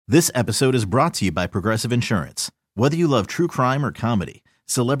This episode is brought to you by Progressive Insurance. Whether you love true crime or comedy,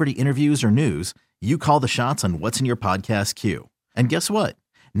 celebrity interviews or news, you call the shots on what's in your podcast queue. And guess what?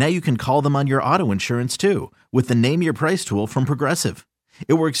 Now you can call them on your auto insurance too with the Name Your Price tool from Progressive.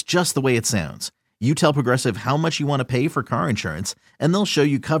 It works just the way it sounds. You tell Progressive how much you want to pay for car insurance, and they'll show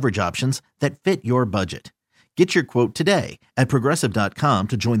you coverage options that fit your budget. Get your quote today at Progressive.com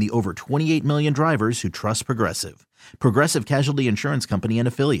to join the over 28 million drivers who trust Progressive. Progressive Casualty Insurance Company and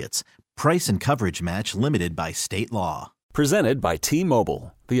Affiliates. Price and coverage match limited by state law. Presented by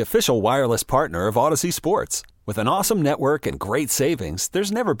T-Mobile, the official wireless partner of Odyssey Sports. With an awesome network and great savings,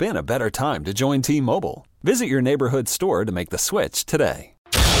 there's never been a better time to join T-Mobile. Visit your neighborhood store to make the switch today.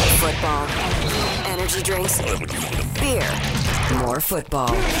 Football, energy drinks, beer, more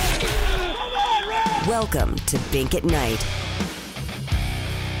football. Welcome to Bink at Night.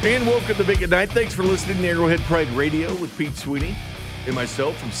 And welcome to Bink at Night. Thanks for listening to Arrowhead Pride Radio with Pete Sweeney and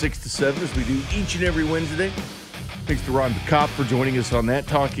myself from 6 to 7 as we do each and every Wednesday. Thanks to Ron DeCopp for joining us on that,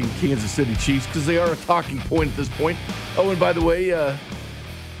 talking Kansas City Chiefs, because they are a talking point at this point. Oh, and by the way,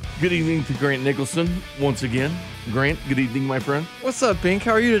 good evening to Grant Nicholson once again. Grant, good evening, my friend. What's up, Bink?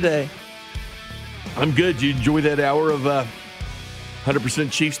 How are you today? I'm good. You enjoy that hour of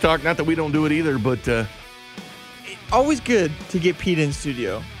 100% Chiefs talk? Not that we don't do it either, but... always good to get Pete in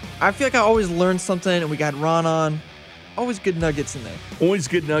studio. I feel like I always learn something, and we got Ron on. Always good nuggets in there. Always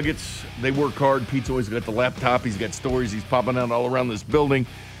good nuggets. They work hard. Pete's always got the laptop. He's got stories. He's popping out all around this building,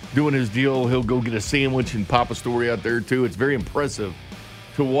 doing his deal. He'll go get a sandwich and pop a story out there, too. It's very impressive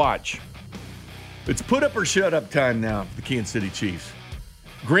to watch. It's put up or shut up time now for the Kansas City Chiefs.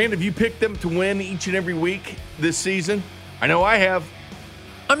 Grant, have you picked them to win each and every week this season? I know I have.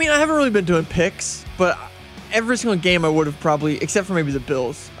 I mean, I haven't really been doing picks, but every single game I would have probably, except for maybe the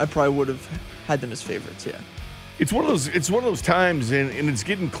Bills, I probably would have had them as favorites, yeah. It's one of those times, and it's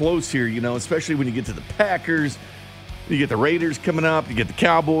getting close here, you know, especially when you get to the Packers, you get the Raiders coming up, you get the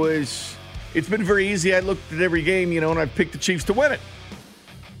Cowboys. It's been very easy. I looked at every game, you know, and I picked the Chiefs to win it.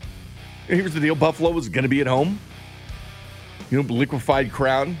 And here's the deal. Buffalo was going to be at home. You know, liquefied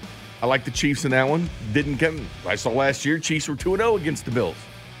crowd. I like the Chiefs in that one. Didn't come. I saw last year, Chiefs were 2-0 against the Bills.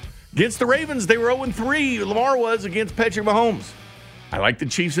 Against the Ravens, they were 0-3. Lamar was against Patrick Mahomes. I like the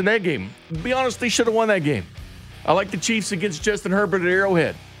Chiefs in that game. To be honest, they should have won that game. I like the Chiefs against Justin Herbert at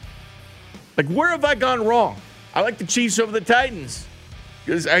Arrowhead. Like, where have I gone wrong? I like the Chiefs over the Titans.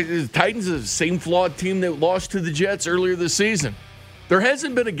 Because the Titans is the same flawed team that lost to the Jets earlier this season. There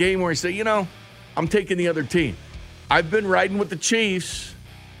hasn't been a game where I say, you know, I'm taking the other team. I've been riding with the Chiefs.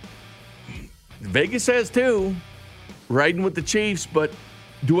 Vegas has too. Riding with the Chiefs, but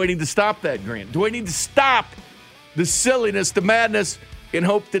do I need to stop that, Grant? Do I need to stop the silliness, the madness, and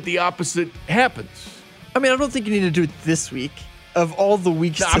hope that the opposite happens? I mean, I don't think you need to do it this week. Of all the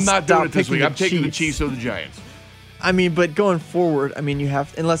weeks to I'm not doing it this week. I'm taking Chiefs. the Chiefs over the Giants. I mean, but going forward, I mean, you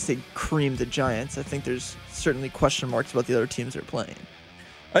have, unless they cream the Giants, I think there's certainly question marks about the other teams they're playing.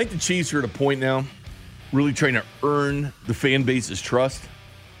 I think the Chiefs are at a point now really trying to earn the fan base's trust.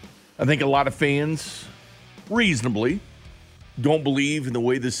 I think a lot of fans, reasonably, don't believe in the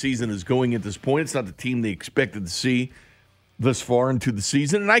way this season is going at this point. It's not the team they expected to see thus far into the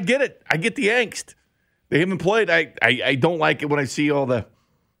season, and I get it. I get the angst. They haven't played. I don't like it when I see all the,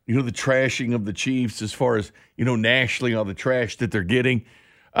 you know, the trashing of the Chiefs as far as, you know, nationally, all the trash that they're getting,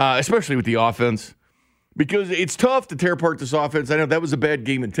 especially with the offense, because it's tough to tear apart this offense. I know that was a bad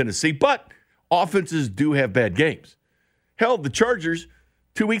game in Tennessee, but offenses do have bad games. Hell, the Chargers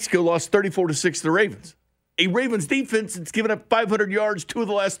 2 weeks ago lost 34-6 to the Ravens. A Ravens defense that's given up 500 yards 2 of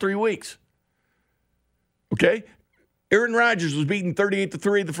the last 3 weeks. Okay? Aaron Rodgers was beaten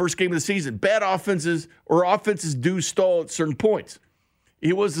 38-3 the first game of the season. Bad offenses do stall at certain points.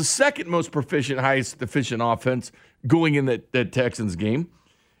 He was the second most proficient, highest efficient offense going in that Texans game.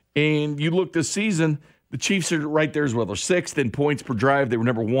 And you look this season, the Chiefs are right there as well. They're sixth in points per drive. They were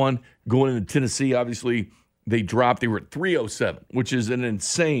number one going into Tennessee. Obviously, they dropped. They were at 307, which is an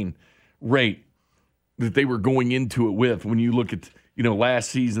insane rate that they were going into it with. When you look at, you know, last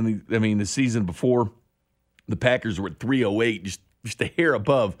season, the season before, the Packers were at 308, just a hair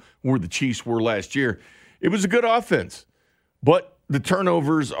above where the Chiefs were last year. It was a good offense, but the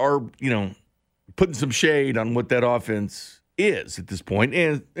turnovers are, you know, putting some shade on what that offense is at this point,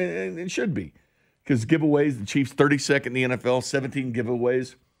 and it should be. Because giveaways, the Chiefs 32nd in the NFL, 17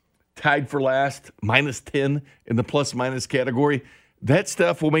 giveaways, tied for last, -10 in the plus-minus category. That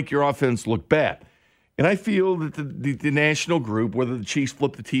stuff will make your offense look bad. And I feel that the national group, whether the Chiefs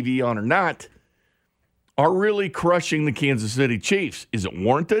flip the TV on or not, are really crushing the Kansas City Chiefs. Is it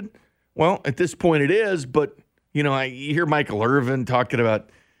warranted? Well, at this point it is, but, you know, you hear Michael Irvin talking about,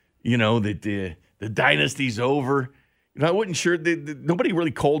 that the dynasty's over. I wasn't sure. Nobody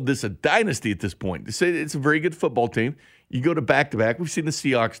really called this a dynasty at this point. They say it's a very good football team. You go to back-to-back. We've seen the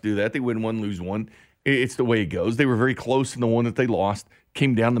Seahawks do that. They win one, lose one. It's the way it goes. They were very close in the one that they lost.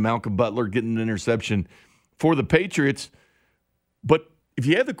 Came down to Malcolm Butler getting an interception for the Patriots. But if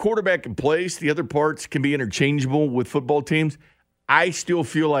you have the quarterback in place, the other parts can be interchangeable with football teams. I still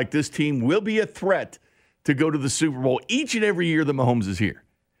feel like this team will be a threat to go to the Super Bowl each and every year that Mahomes is here.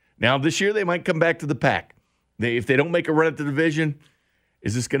 Now, this year they might come back to the pack. If they don't make a run at the division,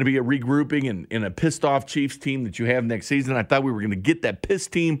 is this going to be a regrouping and a pissed-off Chiefs team that you have next season? I thought we were going to get that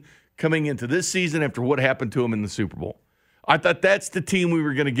pissed team coming into this season after what happened to them in the Super Bowl. I thought that's the team we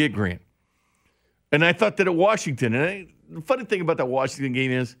were going to get, Grant. And I thought that at Washington, the funny thing about that Washington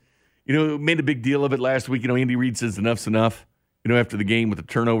game is, made a big deal of it last week. Andy Reid says enough's enough, after the game with the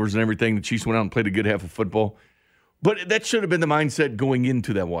turnovers and everything. The Chiefs went out and played a good half of football. But that should have been the mindset going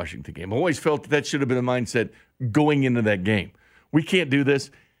into that Washington game. I always felt that should have been the mindset going into that game. We can't do this.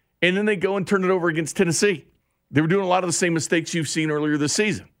 And then they go and turn it over against Tennessee. They were doing a lot of the same mistakes you've seen earlier this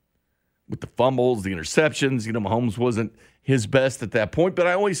season with the fumbles, the interceptions. Mahomes wasn't his best at that point, but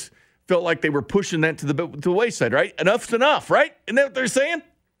I always felt like they were pushing that to the wayside, right? Enough's enough, right? Isn't that what they're saying?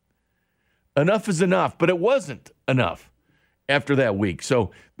 Enough is enough, but it wasn't enough after that week. So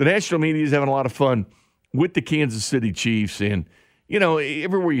the national media is having a lot of fun with the Kansas City Chiefs. And,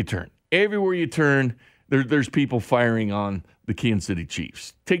 everywhere you turn, there's people firing on the Kansas City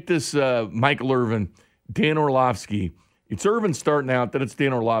Chiefs. Take this Michael Irvin, Dan Orlovsky. It's Irvin starting out, then it's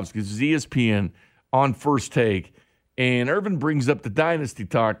Dan Orlovsky. This is ESPN on First Take. And Irvin brings up the dynasty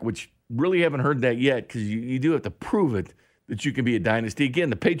talk, which really haven't heard that yet because you do have to prove it that you can be a dynasty. Again,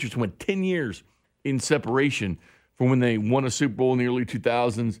 the Patriots went 10 years in separation from when they won a Super Bowl in the early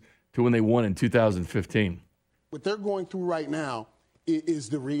 2000s to when they won in 2015. What they're going through right now is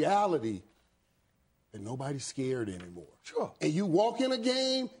the reality that nobody's scared anymore. Sure. And you walk in a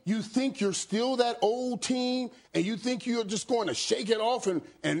game, you think you're still that old team, and you think you're just going to shake it off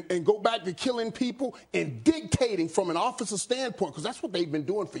and go back to killing people and dictating from an offensive standpoint, because that's what they've been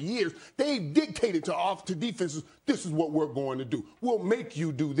doing for years. They've dictated to defenses, this is what we're going to do. We'll make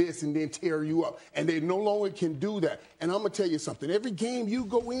you do this and then tear you up. And they no longer can do that. And I'm going to tell you something. Every game you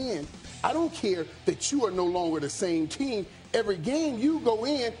go in, I don't care that you are no longer the same team. Every game you go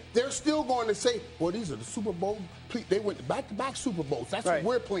in, they're still going to say, well, these are the Super Bowl. They went to back-to-back Super Bowls. That's right.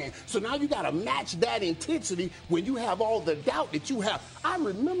 What we're playing. So now you got to match that intensity when you have all the doubt that you have. I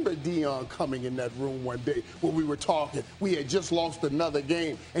remember Dion coming in that room one day when we were talking. We had just lost another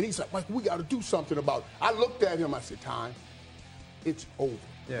game. And he said, Mike, we got to do something about it. I looked at him. I said, time, it's over.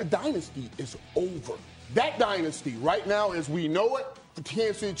 Yeah. The dynasty is over. That dynasty right now, as we know it, the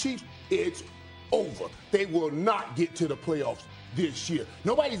Kansas City Chiefs, it's over. They will not get to the playoffs this year.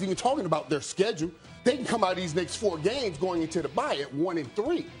 Nobody's even talking about their schedule. They can come out of these next 4 games going into the bye at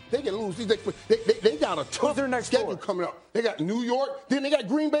 1-3. They can lose these next 4. They got a tough schedule coming up. They got New York, then they got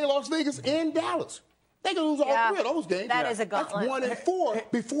Green Bay, Las Vegas, and Dallas. They can lose all 3 of those games. That is a gauntlet. That's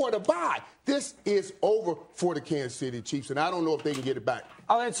 1-4 before the bye. This is over for the Kansas City Chiefs, and I don't know if they can get it back.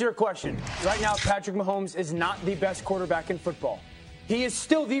 I'll answer your question. Right now, Patrick Mahomes is not the best quarterback in football. He is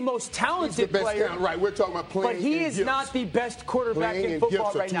still the most talented player. Right, we're talking about playing. But he is not the best quarterback in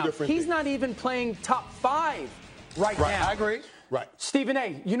football right now. He's not even playing top 5 right now. I agree. Right. Stephen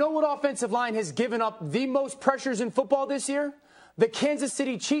A., you know what offensive line has given up the most pressures in football this year? The Kansas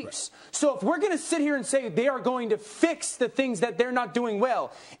City Chiefs. Right. So if we're going to sit here and say they are going to fix the things that they're not doing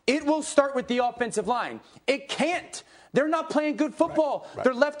well, it will start with the offensive line. It can't. They're not playing good football. Right.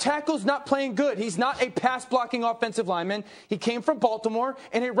 Their left tackle's not playing good. He's not a pass-blocking offensive lineman. He came from Baltimore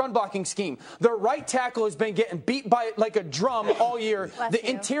in a run-blocking scheme. Their right tackle has been getting beat by like a drum all year. The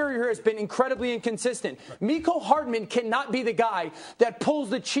interior has been incredibly inconsistent. Mecole Hardman cannot be the guy that pulls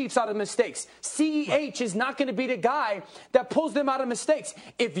the Chiefs out of mistakes. CEH is not going to be the guy that pulls them out of mistakes.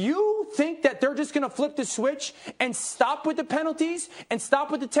 If you think that they're just going to flip the switch and stop with the penalties and stop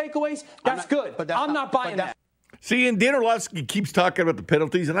with the takeaways, that's good. But I'm not buying that. See, and Dan Orlovsky keeps talking about the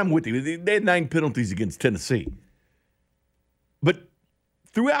penalties, and I'm with you. They had 9 penalties against Tennessee. But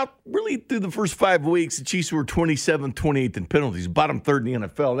through the first 5 weeks, the Chiefs were 27th, 28th in penalties, bottom 3rd in the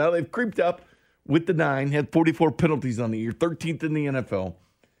NFL. Now they've creeped up with the 9, had 44 penalties on the year, 13th in the NFL.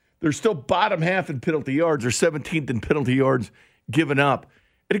 They're still bottom half in penalty yards, or 17th in penalty yards given up.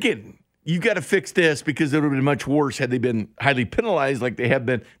 And again, you got to fix this because it would have been much worse had they been highly penalized like they have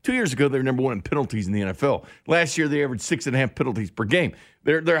been. 2 years ago, they were number 1 in penalties in the NFL. Last year, they averaged 6.5 penalties per game.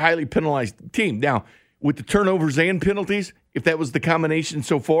 They're a highly penalized team. Now, with the turnovers and penalties, if that was the combination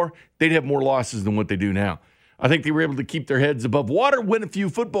so far, they'd have more losses than what they do now. I think they were able to keep their heads above water, win a few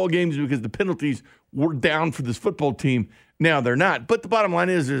football games because the penalties were down for this football team. Now they're not. But the bottom line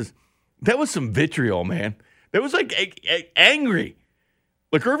is that was some vitriol, man. That was like angry.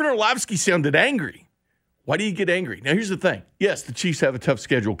 Like Irvin Orlovsky sounded angry. Why do you get angry? Now, here's the thing. Yes, the Chiefs have a tough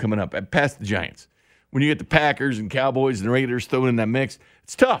schedule coming up past the Giants. When you get the Packers and Cowboys and Raiders thrown in that mix,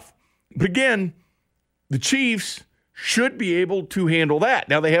 it's tough. But again, the Chiefs should be able to handle that.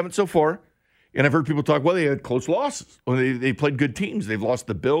 Now, they haven't so far. And I've heard people talk, well, they had close losses. Well, they played good teams. They've lost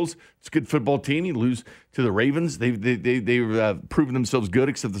the Bills. It's a good football team. You lose to the Ravens. They've proven themselves good,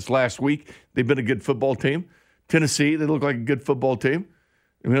 except this last week. They've been a good football team. Tennessee, they look like a good football team.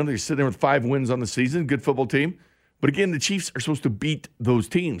 They're sitting there with 5 wins on the season. Good football team. But again, the Chiefs are supposed to beat those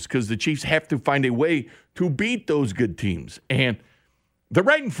teams because the Chiefs have to find a way to beat those good teams. And they're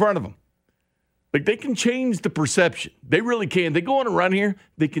right in front of them. Like, they can change the perception. They really can. They go on a run here,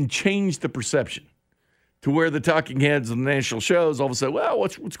 they can change the perception to where the talking heads on the national shows all of a sudden, well,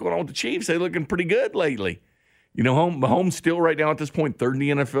 what's going on with the Chiefs? They're looking pretty good lately. You know, Mahomes still right now at this point, third in the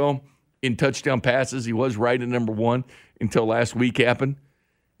NFL in touchdown passes. He was right at number 1 until last week happened.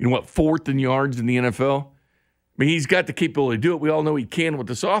 You know what, 4th in yards in the NFL? I mean, he's got the capability to do it. We all know he can with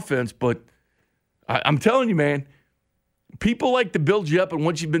this offense, but I'm telling you, man, people like to build you up, and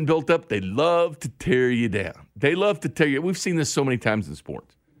once you've been built up, they love to tear you down. They love to tear you. We've seen this so many times in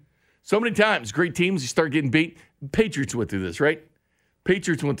sports. So many times, great teams, you start getting beat. Patriots went through this, right?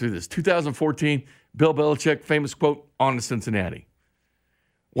 Patriots went through this. 2014, Bill Belichick, famous quote, on to Cincinnati.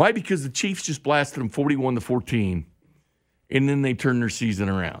 Why? Because the Chiefs just blasted them 41-14, and then they turned their season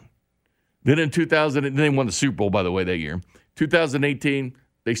around. Then in 2000, they won the Super Bowl, by the way, that year. 2018,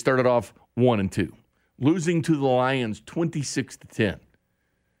 they started off 1-2. Losing to the Lions 26-10.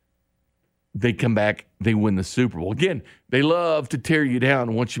 They come back, they win the Super Bowl. Again, they love to tear you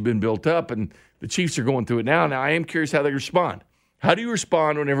down once you've been built up, and the Chiefs are going through it now. Now, I am curious how they respond. How do you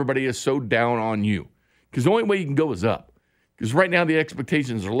respond when everybody is so down on you? Because the only way you can go is up. Because right now the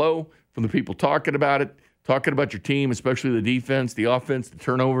expectations are low from the people talking about it, talking about your team, especially the defense, the offense, the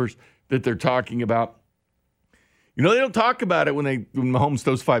turnovers that they're talking about. You know, they don't talk about it when Mahomes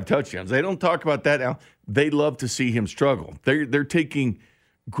throws 5 touchdowns. They don't talk about that now. They love to see him struggle. They're taking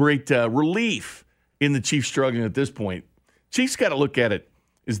great relief in the Chiefs struggling at this point. Chiefs got to look at it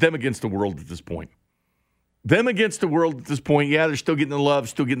as them against the world at this point. Them against the world at this point. Yeah, they're still getting the love,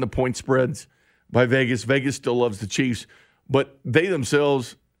 still getting the point spreads by Vegas. Vegas still loves the Chiefs. But they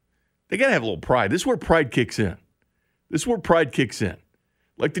themselves, they got to have a little pride. This is where pride kicks in.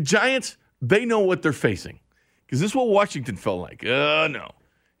 Like the Giants, they know what they're facing. Because this is what Washington felt like. Oh, no.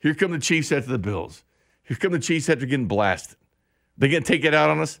 Here come the Chiefs after the Bills. Here come the Chiefs after getting blasted. They going to take it out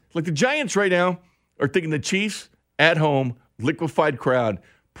on us? Like the Giants right now are thinking the Chiefs at home, liquefied crowd,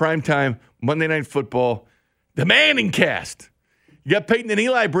 primetime, Monday Night Football, the Manning cast. You got Peyton and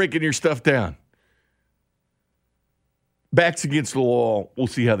Eli breaking your stuff down. Backs against the wall. We'll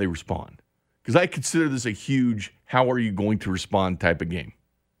see how they respond. Because I consider this a huge how are you going to respond type of game.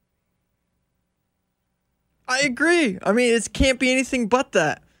 I agree. I mean, it can't be anything but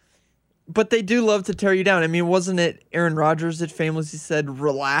that. But they do love to tear you down. I mean, wasn't it Aaron Rodgers that famously said,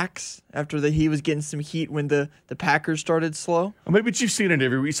 relax, after he was getting some heat when the Packers started slow? Well, maybe you've seen it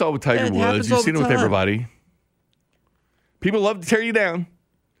everywhere. You saw what Tiger was. You've seen it with everybody. People love to tear you down.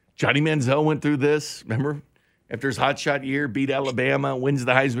 Johnny Manziel went through this. Remember? After his hotshot year, beat Alabama, wins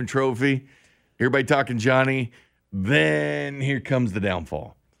the Heisman Trophy. Everybody talking Johnny. Then here comes the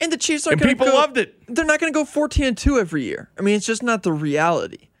downfall. And the Chiefs are going to go. People loved it. They're not going to go 14-2 every year. I mean, it's just not the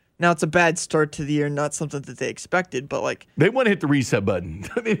reality. Now, it's a bad start to the year, not something that they expected, but like. They want to hit the reset button.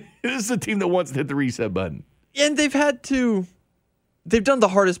 I mean, this is a team that wants to hit the reset button. And they've done the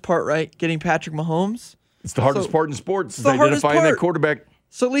hardest part, right? Getting Patrick Mahomes. It's the hardest part in sports, is identifying that quarterback.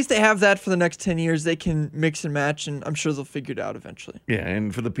 So at least they have that for the next 10 years. They can mix and match, and I'm sure they'll figure it out eventually. Yeah,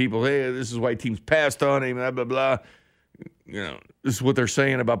 and for the people, hey, this is why teams passed on him, blah, blah, blah. You know, this is what they're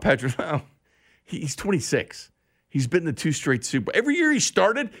saying about Patrick. Well, he's 26. He's been to 2 straight Super Bowls. Every year he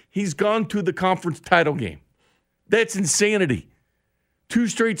started, he's gone to the conference title game. That's insanity. 2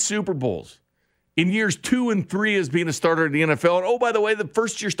 straight Super Bowls. In years 2 and 3 as being a starter in the NFL. And, oh, by the way, the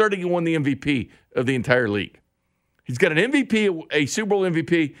first year starting, he won the MVP of the entire league. He's got an MVP, a Super Bowl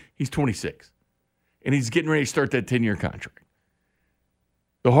MVP. He's 26. And he's getting ready to start that 10-year contract.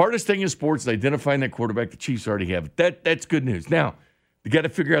 The hardest thing in sports is identifying that quarterback. The Chiefs already have it. That's good news. Now, you got to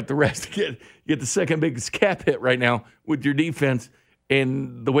figure out the rest. You get the second biggest cap hit right now with your defense.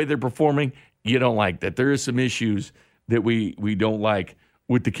 And the way they're performing, you don't like that. There is some issues that we don't like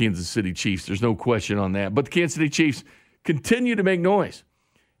with the Kansas City Chiefs. There's no question on that. But the Kansas City Chiefs continue to make noise.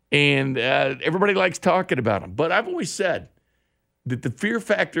 And everybody likes talking about him. But I've always said that the fear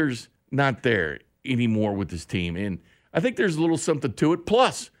factor's not there anymore with this team. And I think there's a little something to it.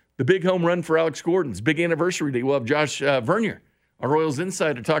 Plus, the big home run for Alex Gordon's big anniversary day. We'll have Josh Vernier, our Royals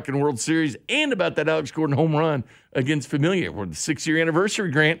insider, talking World Series and about that Alex Gordon home run against Familia. We're the 6-year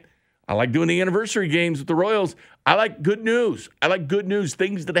anniversary, Grant. I like doing the anniversary games with the Royals. I like good news.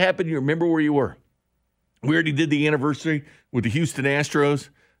 Things that happen. You remember where you were. We already did the anniversary with the Houston Astros.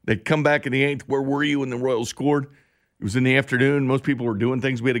 They come back in the 8th. Where were you when the Royals scored? It was in the afternoon. Most people were doing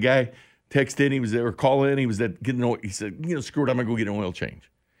things. We had a guy text in. He was there, or call in. He was at getting oil. He said, screw it, I'm going to go get an oil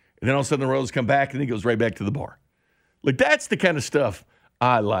change. And then all of a sudden the Royals come back, and he goes right back to the bar. Like, that's the kind of stuff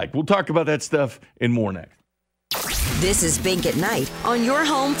I like. We'll talk about that stuff and more next. This is Bink at Night on your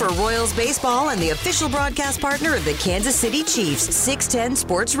home for Royals baseball and the official broadcast partner of the Kansas City Chiefs, 610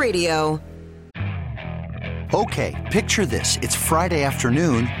 Sports Radio. Okay, picture this. It's Friday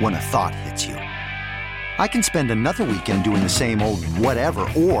afternoon when a thought hits you. I can spend another weekend doing the same old whatever,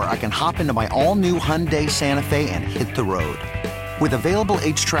 or I can hop into my all-new Hyundai Santa Fe and hit the road. With available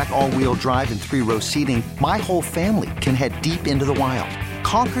H-Track all-wheel drive and 3-row seating, my whole family can head deep into the wild.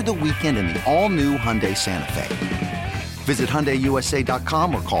 Conquer the weekend in the all-new Hyundai Santa Fe. Visit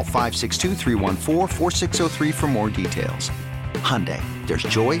HyundaiUSA.com or call 562-314-4603 for more details. Hyundai, there's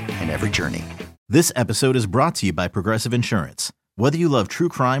joy in every journey. This episode is brought to you by Progressive Insurance. Whether you love true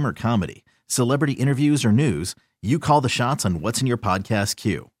crime or comedy, celebrity interviews or news, you call the shots on what's in your podcast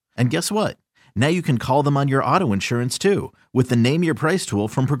queue. And guess what? Now you can call them on your auto insurance too with the Name Your Price tool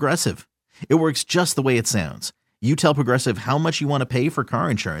from Progressive. It works just the way it sounds. You tell Progressive how much you want to pay for car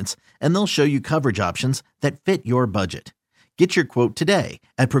insurance, and they'll show you coverage options that fit your budget. Get your quote today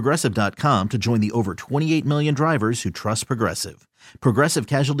at Progressive.com to join the over 28 million drivers who trust Progressive. Progressive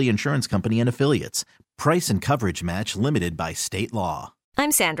Casualty Insurance Company and Affiliates. Price and coverage match limited by state law.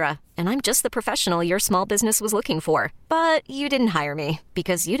 I'm Sandra, and I'm just the professional your small business was looking for. But you didn't hire me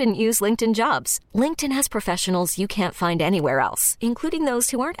because you didn't use LinkedIn Jobs. LinkedIn has professionals you can't find anywhere else, including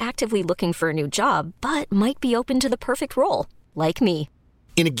those who aren't actively looking for a new job, but might be open to the perfect role, like me.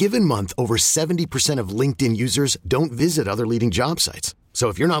 In a given month, over 70% of LinkedIn users don't visit other leading job sites. So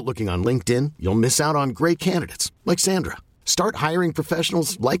if you're not looking on LinkedIn, you'll miss out on great candidates like Sandra. Start hiring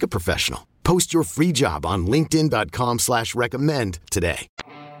professionals like a professional. Post your free job on linkedin.com/recommend today.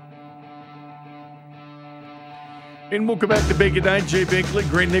 And welcome back to Bink at Night. Jay Binkley,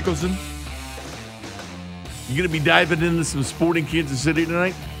 Grant Nicholson. You going to be diving into some sporting Kansas City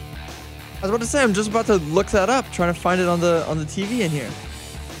tonight? I was about to say, I'm just about to look that up, trying to find it on the TV in here.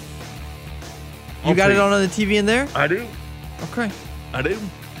 You got it on the TV in there? I do. Okay. I do.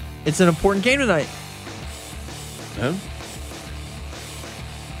 It's an important game tonight. Yeah.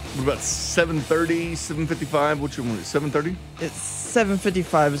 What about 7:30, 7:55? Which one is it? 7:30? It's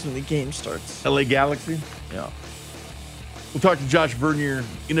 7:55 is when the game starts. LA Galaxy? Yeah. We'll talk to Josh Vernier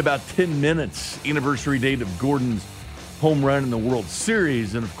in about 10 minutes. Anniversary date of Gordon's home run in the World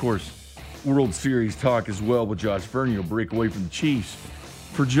Series. And, of course, World Series talk as well with Josh Vernier. Will break away from the Chiefs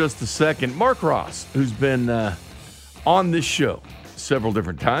for just a second. Mark Ross, who's been on this show several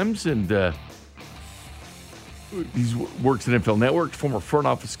different times, and he works at NFL Network, former front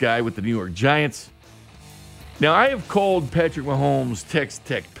office guy with the New York Giants. Now, I have called Patrick Mahomes Texas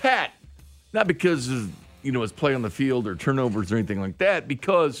Tech Pat, not because of his play on the field or turnovers or anything like that,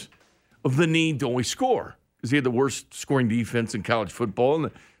 because of the need to always score, because he had the worst scoring defense in college football,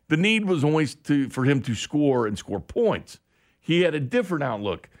 and the need was always for him to score and score points. He had a different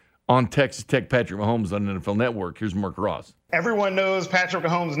outlook on Texas Tech Patrick Mahomes on NFL Network. Here's Mark Ross. Everyone knows Patrick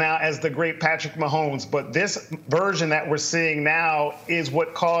Mahomes now as the great Patrick Mahomes, but this version that we're seeing now is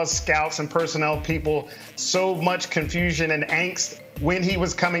what caused scouts and personnel people so much confusion and angst when he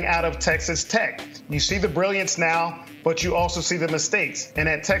was coming out of Texas Tech. You see the brilliance now, but you also see the mistakes. And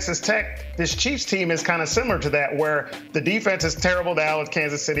at Texas Tech, this Chiefs team is kind of similar to that, where the defense is terrible now at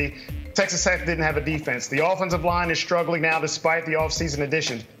Kansas City. Texas Tech didn't have a defense. The offensive line is struggling now despite the offseason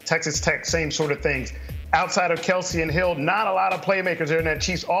additions. Texas Tech, same sort of things. Outside of Kelsey and Hill, not a lot of playmakers there in that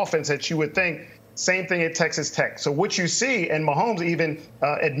Chiefs offense that you would think. Same thing at Texas Tech. So what you see, and Mahomes even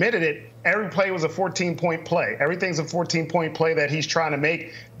admitted it, every play was a 14-point play. Everything's a 14-point play that he's trying to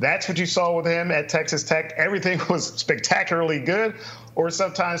make. That's what you saw with him at Texas Tech. Everything was spectacularly good or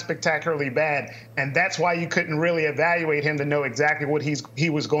sometimes spectacularly bad. And that's why you couldn't really evaluate him to know exactly what he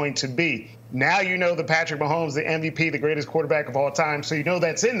was going to be. Now you know the Patrick Mahomes, the MVP, the greatest quarterback of all time. So you know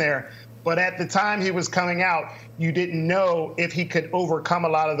that's in there. But at the time he was coming out, you didn't know if he could overcome a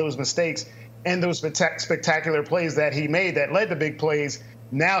lot of those mistakes and those spectacular plays that he made that led to big plays.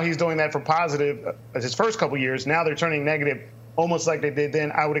 Now he's doing that for positive his first couple years. Now they're turning negative almost like they did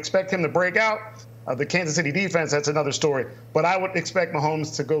then. I would expect him to break out. The Kansas City defense, that's another story. But I would expect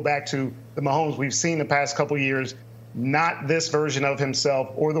Mahomes to go back to the Mahomes we've seen the past couple years, not this version of himself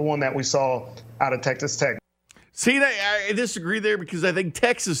or the one that we saw out of Texas Tech. See, I disagree there because I think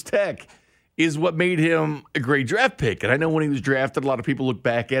Texas Tech is what made him a great draft pick. And I know when he was drafted, a lot of people look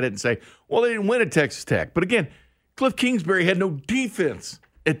back at it and say, well, they didn't win at Texas Tech. But again, Cliff Kingsbury had no defense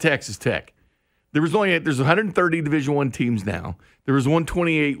at Texas Tech. There's 130 Division I teams now. There was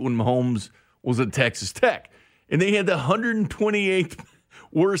 128 when Mahomes was at Texas Tech. And they had the 128th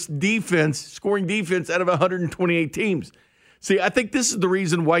worst defense, scoring defense out of 128 teams. See, I think this is the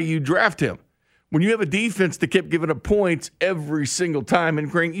reason why you draft him. When you have a defense that kept giving up points every single time, and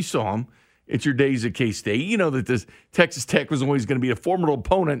Grant, you saw him at your days at K-State, you know that this Texas Tech was always going to be a formidable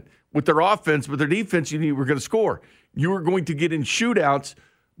opponent with their offense, but their defense, you knew you were going to score. You were going to get in shootouts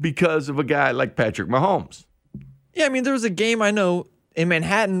because of a guy like Patrick Mahomes. Yeah, I mean, there was a game I know in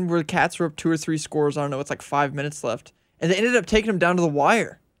Manhattan where the Cats were up 2 or 3 scores. I don't know, it's like 5 minutes left. And they ended up taking him down to the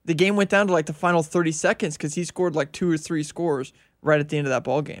wire. The game went down to like the final 30 seconds because he scored like 2 or 3 scores right at the end of that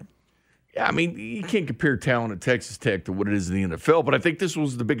ball game. Yeah, I mean, you can't compare talent at Texas Tech to what it is in the NFL, but I think this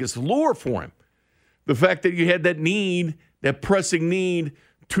was the biggest lure for him. The fact that you had that need, that pressing need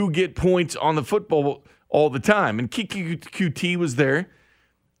to get points on the football all the time. And QT was there.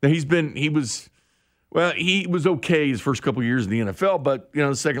 Now he was okay his first couple years in the NFL, but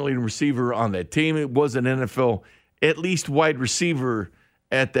the second leading receiver on that team. It was an NFL at least wide receiver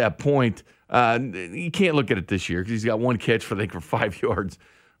at that point. You can't look at it this year because he's got one catch for 5 yards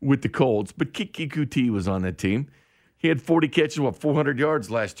with the Colts. But QT was on that team. He had 40 catches, 400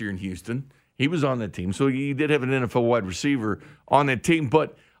 yards last year in Houston. He was on that team. So he did have an NFL wide receiver on that team.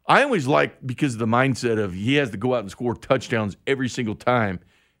 But I always liked, because of the mindset of he has to go out and score touchdowns every single time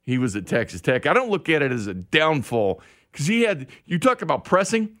he was at Texas Tech. I don't look at it as a downfall because you talk about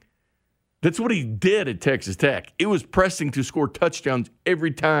pressing. That's what he did at Texas Tech. It was pressing to score touchdowns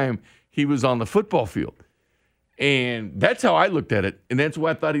every time he was on the football field. And that's how I looked at it. And that's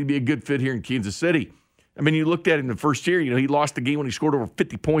why I thought he'd be a good fit here in Kansas City. I mean, you looked at him the first year, he lost the game when he scored over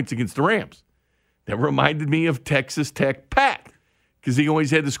 50 points against the Rams. That reminded me of Texas Tech Pat because he always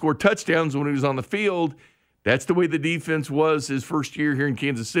had to score touchdowns when he was on the field. That's the way the defense was his first year here in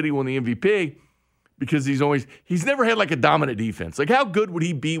Kansas City, won the MVP, because he's never had like a dominant defense. Like, how good would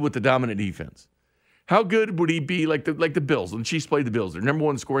he be with the dominant defense? How good would he be like the Bills? When the Chiefs played the Bills, they're number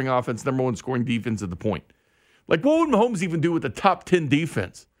one scoring offense, number one scoring defense at the point. Like, what would Mahomes even do with the top 10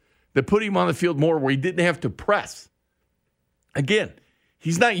 defense that put him on the field more where he didn't have to press? Again,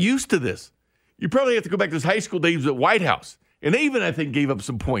 he's not used to this. You probably have to go back to his high school days at White House. And they even, I think, gave up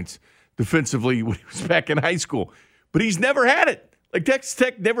some points defensively when he was back in high school. But he's never had it. Like, Texas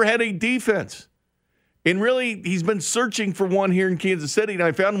Tech never had a defense. And really, he's been searching for one here in Kansas City. And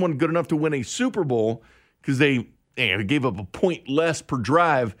I found one good enough to win a Super Bowl because they gave up a point less per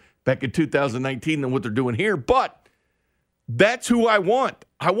drive back in 2019 than what they're doing here. But that's who I want.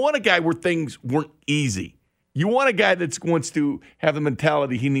 I want a guy where things weren't easy. You want a guy that wants to have the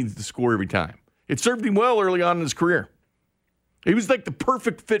mentality he needs to score every time. It served him well early on in his career. He was like the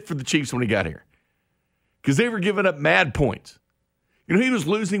perfect fit for the Chiefs when he got here because they were giving up mad points. He was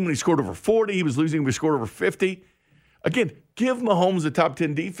losing when he scored over 40. He was losing when he scored over 50. Again, give Mahomes a top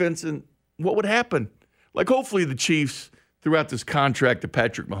 10 defense, and what would happen? Like, hopefully the Chiefs, throughout this contract to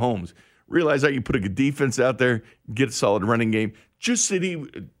Patrick Mahomes, realize that you put a good defense out there, get a solid running game. Just City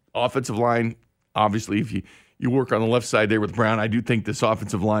offensive line, obviously, if you work on the left side there with Brown, I do think this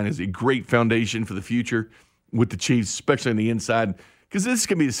offensive line is a great foundation for the future with the Chiefs, especially on the inside, because this is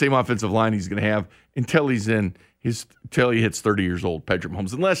going to be the same offensive line he's going to have until he hits 30 years old, Patrick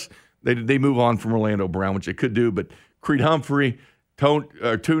Mahomes, unless they move on from Orlando Brown, which they could do. But Creed Humphrey,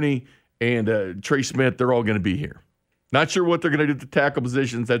 Tooney, and Trey Smith, they're all going to be here. Not sure what they're going to do at the tackle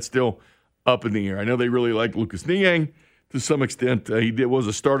positions. That's still up in the air. I know they really like Lucas Niang to some extent. He was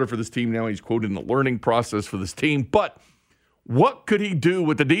a starter for this team. Now he's quoted in the learning process for this team. But what could he do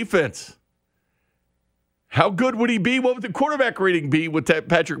with the defense? How good would he be? What would the quarterback rating be with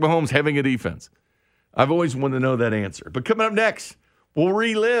Patrick Mahomes having a defense? I've always wanted to know that answer. But coming up next, we'll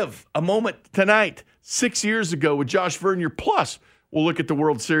relive a moment tonight, 6 years ago with Josh Vernier. Plus, we'll look at the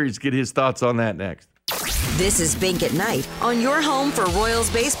World Series, get his thoughts on that next. This is Bink at Night on your home for Royals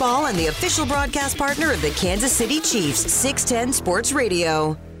baseball and the official broadcast partner of the Kansas City Chiefs, 610 Sports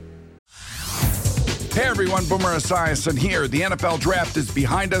Radio. Hey everyone, Boomer Esiason here. The NFL draft is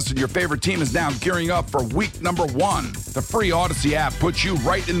behind us and your favorite team is now gearing up for week number 1. The free Odyssey app puts you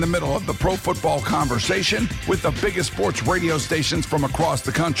right in the middle of the pro football conversation with the biggest sports radio stations from across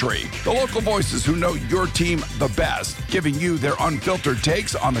the country. The local voices who know your team the best, giving you their unfiltered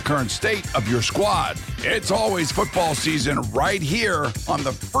takes on the current state of your squad. It's always football season right here on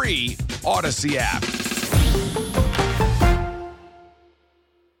the free Odyssey app.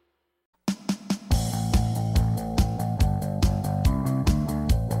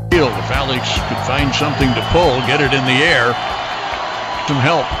 If Alex could find something to pull, get it in the air, some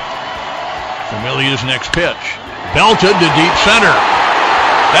help. Familia's next pitch. Belted to deep center.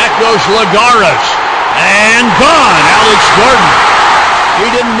 That goes Lagares. And gone. Alex Gordon. He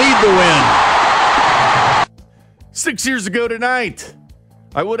didn't need the win. 6 years ago tonight,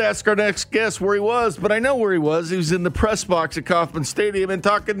 I would ask our next guest where he was, but I know where he was. He was in the press box at Kauffman Stadium and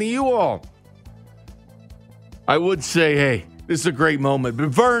talking to you all. I would say, hey, this is a great moment.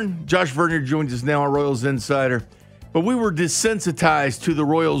 But Josh Vernier joins us now, our Royals insider. But we were desensitized to the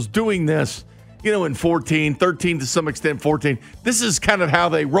Royals doing this, in 14, 13 to some extent 14. This is kind of how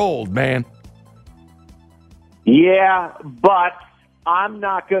they rolled, man. Yeah, but I'm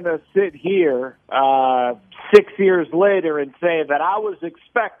not going to sit here 6 years later and say that I was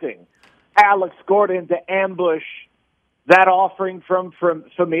expecting Alex Gordon to ambush that offering from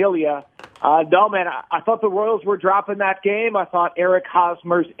Familia. No, man, I thought the Royals were dropping that game. I thought Eric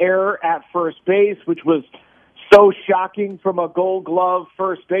Hosmer's error at first base, which was so shocking from a Gold Glove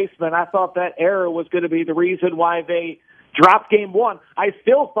first baseman, I thought that error was going to be the reason why they dropped game 1. I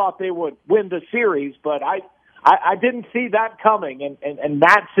still thought they would win the series, but I didn't see that coming. And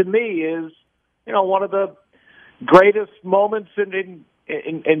that, to me, is, one of the greatest moments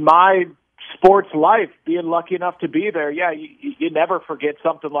in my sports life, being lucky enough to be there. Yeah, you never forget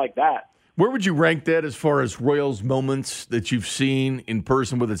something like that. Where would you rank that as far as Royals moments that you've seen in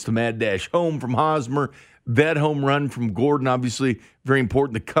person, whether it's the mad dash home from Hosmer, that home run from Gordon, obviously very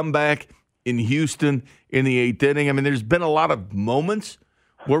important, the comeback in Houston in the 8th inning? I mean, there's been a lot of moments.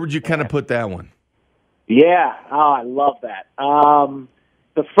 Where would you kind of put that one? Yeah, I love that.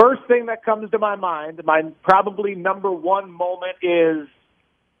 The first thing that comes to my mind, my probably number one moment is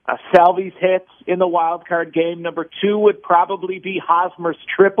Salvi's hits in the wild card game. Number 2 would probably be Hosmer's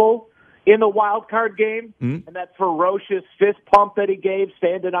triple in the wild card game, and that ferocious fist pump that he gave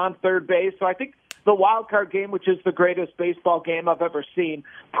standing on third base. So I think the wild card game, which is the greatest baseball game I've ever seen,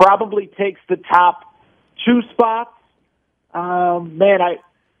 probably takes the top 2 spots. Man, I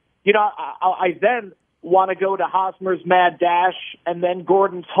then want to go to Hosmer's mad dash and then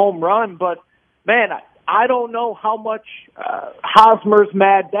Gordon's home run, but man, I don't know how much Hosmer's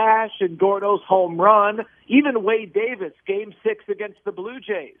mad dash and Gordo's home run, even Wade Davis, Game 6 against the Blue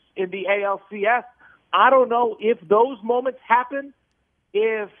Jays in the ALCS, I don't know if those moments happen,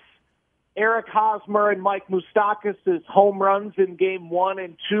 if Eric Hosmer and Mike Moustakas' home runs in Game 1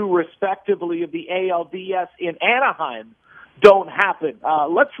 and 2, respectively, of the ALDS in Anaheim don't happen.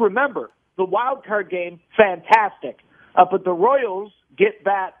 Let's remember, the wild card game, fantastic, but the Royals get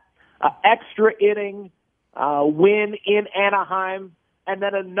that extra inning win in Anaheim, and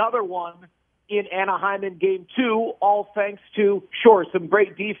then another one in Anaheim in Game 2, all thanks to, some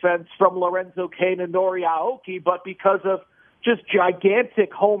great defense from Lorenzo Cain and Nori Aoki, but because of just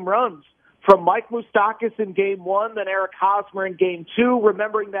gigantic home runs from Mike Moustakas in Game 1, then Eric Hosmer in Game 2,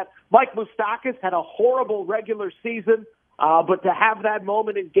 remembering that Mike Moustakas had a horrible regular season, but to have that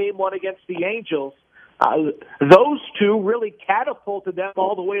moment in Game 1 against the Angels, those two really catapulted them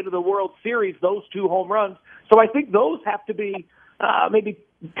all the way to the World Series, those 2 home runs. So I think those have to be maybe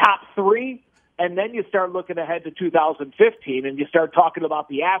top 3, and then you start looking ahead to 2015, and you start talking about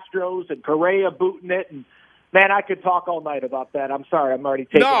the Astros and Correa booting it. And, man, I could talk all night about that. I'm sorry, I'm already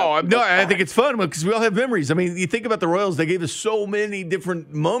taking I think it's fun because we all have memories. I mean, you think about the Royals, they gave us so many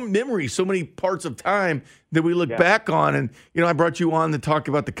different memories, so many parts of time that we look back on. And, I brought you on to talk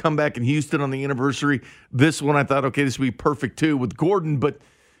about the comeback in Houston on the anniversary. This one, I thought, okay, this would be perfect, too, with Gordon. But,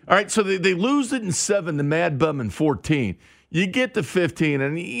 all right, so they lose it in 7, the Mad Bum in 14. You get to 15,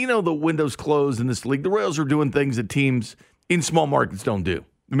 and the window's closed in this league. The Royals are doing things that teams in small markets don't do.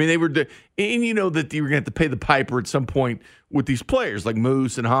 I mean, they were, and you know that you were going to have to pay the piper at some point with these players like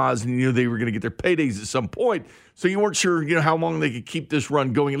Moose and Haas, and you knew they were going to get their paydays at some point. So you weren't sure, how long they could keep this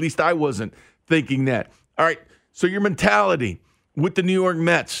run going. At least I wasn't thinking that. All right, so your mentality with the New York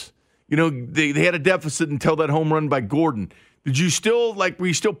Mets, they had a deficit until that home run by Gordon. Did you still, were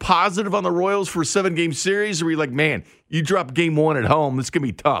you still positive on the Royals for a 7-game series, or were you like, man, you dropped Game 1 at home, this can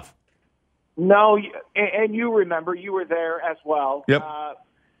be tough? No, and you remember, you were there as well. Yep.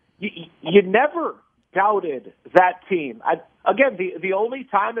 You never doubted that team. Again, the only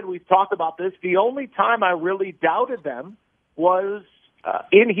time, and we've talked about this, the only time I really doubted them was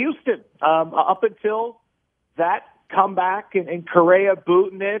in Houston, up until that comeback and Correa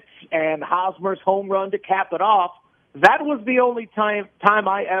booting it and Hosmer's home run to cap it off. That was the only time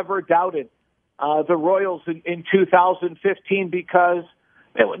I ever doubted the Royals in 2015, because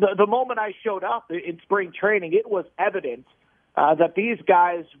the moment I showed up in spring training, it was evident that these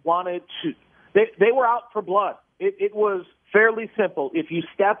guys wanted to. They were out for blood. It was fairly simple. If you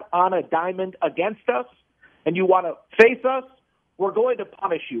step on a diamond against us and you want to face us, we're going to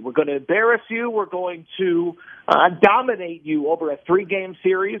punish you. We're going to embarrass you. We're going to dominate you over a 3-game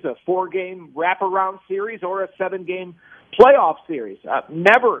series, a 4-game wraparound series, or a 7-game playoff series.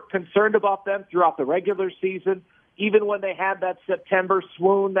 Never concerned about them throughout the regular season, even when they had that September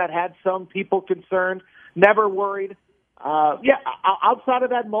swoon that had some people concerned. Never worried. Outside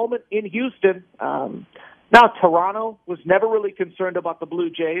of that moment in Houston, now Toronto was never really concerned about the Blue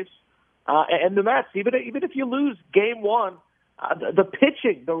Jays. And the Mets, even if you lose game 1, the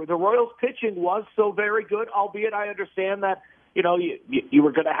pitching, the Royals pitching was so very good, albeit I understand that, you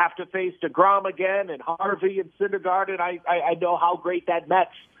were going to have to face DeGrom again and Harvey and Syndergaard, and I know how great that Mets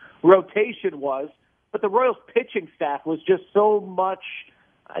rotation was. But the Royals pitching staff was just so much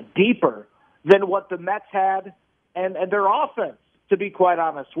deeper than what the Mets had, and their offense, to be quite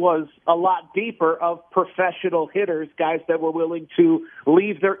honest, was a lot deeper of professional hitters, guys that were willing to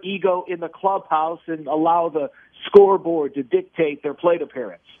leave their ego in the clubhouse and allow the scoreboard to dictate their plate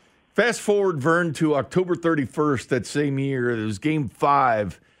appearance. Fast forward, Vern, to October 31st that same year. It was Game 4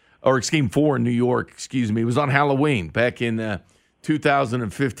 in New York, excuse me. It was on Halloween back in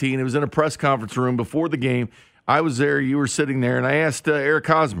 2015. It was in a press conference room before the game. I was there. You were sitting there, and I asked Eric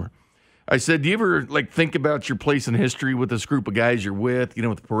Hosmer. I said, do you ever think about your place in history with this group of guys you're with,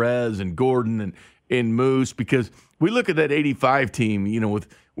 with Perez and Gordon and Moose? Because we look at that 85 team,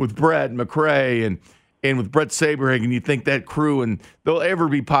 with Brett McRae and with Brett Saberhagen, you think that crew, and they'll ever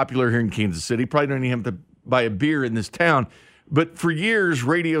be popular here in Kansas City. Probably don't even have to buy a beer in this town. But for years,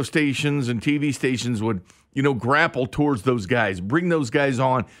 radio stations and TV stations would, grapple towards those guys, bring those guys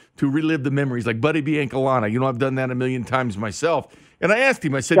on to relive the memories, like Buddy Biancalana. I've done that a million times myself. And I asked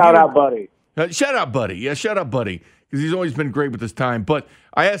him, I said, shout out, Buddy. Shout out, Buddy. Yeah, shout out, Buddy, because he's always been great with his time. But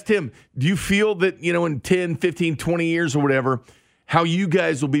I asked him, do you feel that, in 10, 15, 20 years or whatever, how you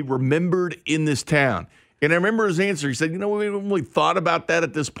guys will be remembered in this town? And I remember his answer. He said, we haven't really thought about that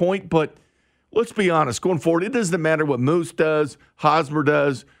at this point, but let's be honest. Going forward, it doesn't matter what Moose does, Hosmer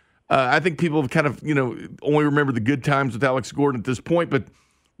does. I think people have kind of, only remember the good times with Alex Gordon at this point. But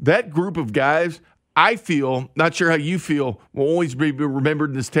that group of guys, I feel, not sure how you feel, will always be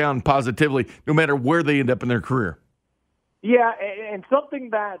remembered in this town positively, no matter where they end up in their career. Yeah, and something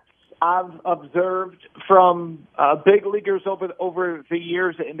that I've observed from big leaguers over the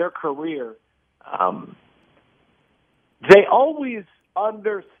years in their career, they always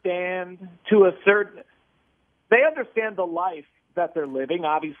understand they understand the life that they're living,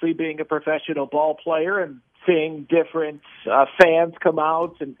 obviously being a professional ball player and seeing different fans come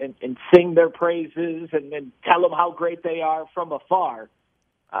out and sing their praises and tell them how great they are from afar.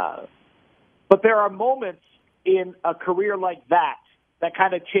 But there are moments in a career like that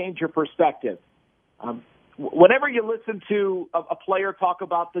kind of change your perspective. Whenever you listen to a player talk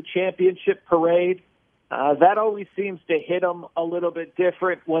about the championship parade, that always seems to hit them a little bit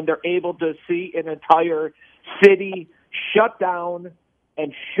different when they're able to see an entire city shut down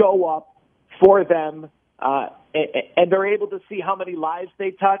and show up for them, and they're able to see how many lives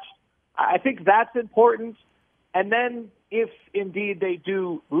they touched. I think that's important. And then if indeed they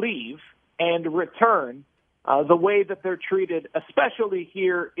do leave and return, the way that they're treated, especially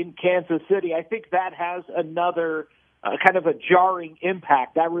here in Kansas City, I think that has another kind of a jarring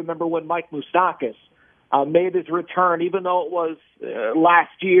impact. I remember when Mike Moustakas made his return, even though it was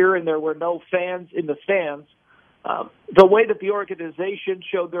last year and there were no fans in the stands, the way that the organization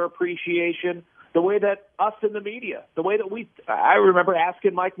showed their appreciation, the way that us in the media, the way that I remember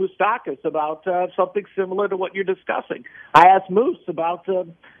asking Mike Moustakas about something similar to what you're discussing. I asked Moose about,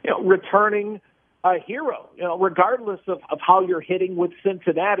 returning a hero, regardless of how you're hitting with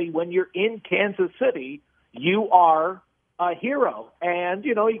Cincinnati. When you're in Kansas City, you are a hero. And,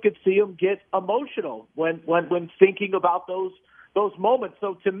 you could see him get emotional when thinking about those moments.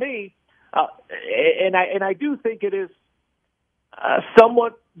 So to me, and I do think it is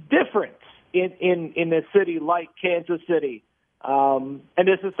somewhat different in a city like Kansas City. And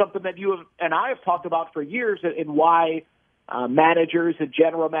this is something that you and I have talked about for years, and why managers and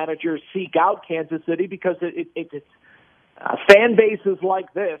general managers seek out Kansas City, because it's fan bases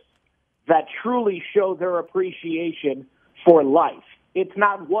like this that truly show their appreciation for life. It's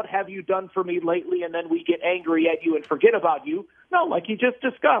not what have you done for me lately and then we get angry at you and forget about you. No, like you just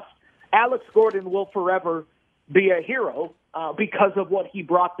discussed, Alex Gordon will forever be a hero because of what he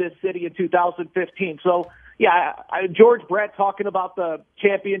brought this city in 2015. So, yeah, George Brett talking about the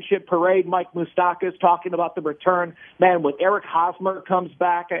championship parade, Mike Moustakas talking about the return. Man, when Eric Hosmer comes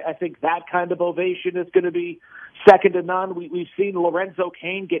back, I think that kind of ovation is going to be second to none. We've seen Lorenzo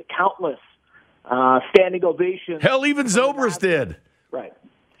Cain get countless standing ovations. Hell, even Zobrist did. Right.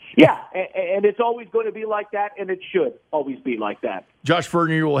 Yeah, and it's always going to be like that, and it should always be like that. Josh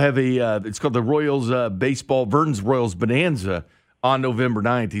Vernier will have it's called the Royals Vern's Royals Bonanza on November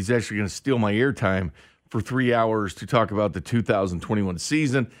 9th. He's actually going to steal my airtime for 3 hours to talk about the 2021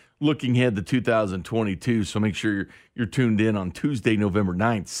 season, looking ahead to 2022. So make sure you're tuned in on Tuesday, November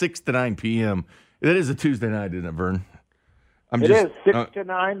 9th, 6 to 9 p.m. That is a Tuesday night, isn't it, Vern? It is 6 to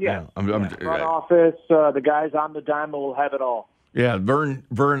 9, yeah. Front office, the guys on the dime will have it all. Yeah,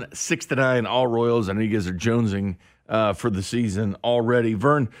 Vern, 6 to 9, all Royals. I know you guys are jonesing for the season already.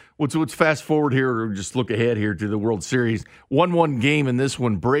 Vern, let's fast forward here, or just look ahead here to the World Series. 1-1 game in this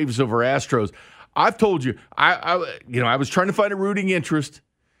one, Braves over Astros. I've told you, I was trying to find a rooting interest,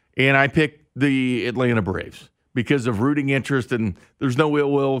 and I picked the Atlanta Braves because of rooting interest, and there's no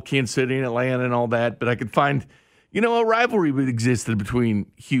ill will, Kansas City and Atlanta and all that, but I could find, a rivalry that existed between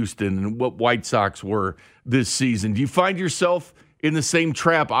Houston and what White Sox were this season. Do you find yourself in the same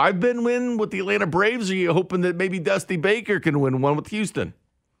trap I've been in with the Atlanta Braves, or are you hoping that maybe Dusty Baker can win one with Houston?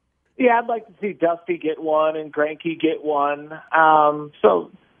 Yeah, I'd like to see Dusty get one and Greinke get one.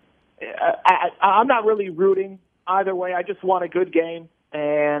 So I'm not really rooting either way. I just want a good game,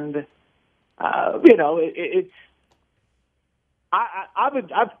 and I've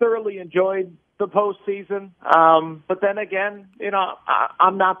thoroughly enjoyed the postseason. But then again,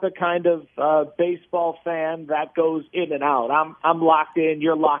 I'm not the kind of baseball fan that goes in and out. I'm locked in.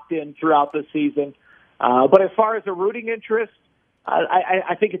 You're locked in throughout the season. But as far as a rooting interest,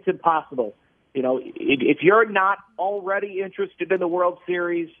 I think it's impossible. If you're not already interested in the World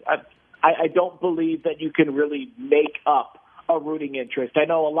Series, I don't believe that you can really make up a rooting interest. I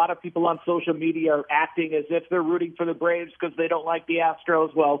know a lot of people on social media are acting as if they're rooting for the Braves because they don't like the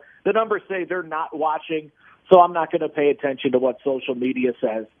Astros. Well, the numbers say they're not watching, so I'm not going to pay attention to what social media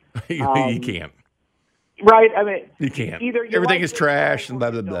says. You can't. Right? I mean, you can't. Either you Everything like is trash and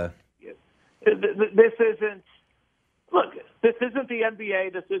blah, blah, blah. This isn't the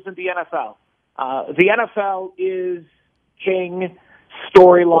NBA. This isn't the NFL. The NFL is king,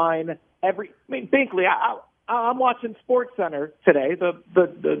 storyline. Binkley, I'm watching Sports Center today,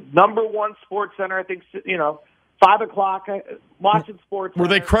 the number one Sports Center, I think, 5 o'clock, watching Sports Center. Were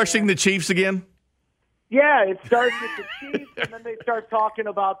they crushing the Chiefs again? Yeah, it started with the Chiefs, and then they start talking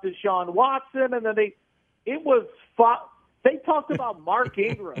about Deshaun Watson, and then they talked about Mark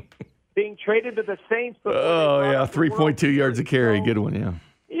Ingram being traded to the Saints. Oh, yeah, 3.2 yards a carry, good one, yeah.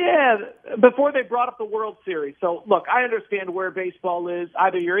 Yeah, before they brought up the World Series. So, look, I understand where baseball is.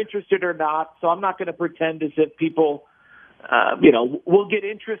 Either you're interested or not, so I'm not going to pretend as if people, will get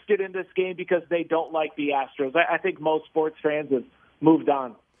interested in this game because they don't like the Astros. I think most sports fans have moved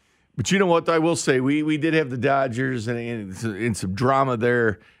on. But you know what? I will say, we did have the Dodgers and some drama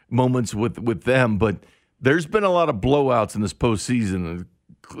there, moments with them, but there's been a lot of blowouts in this postseason,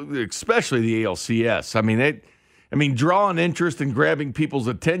 especially the ALCS. I mean, drawing interest and grabbing people's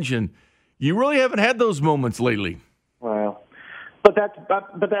attention, you really haven't had those moments lately. Well, but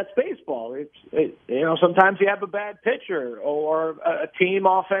that's baseball. Sometimes you have a bad pitcher or a team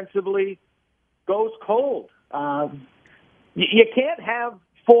offensively goes cold. You can't have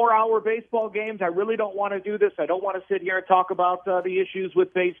 4-hour baseball games. I really don't want to do this. I don't want to sit here and talk about the issues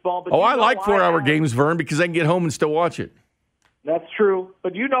with baseball. But I like 4-hour games, Vern, because I can get home and still watch it. That's true.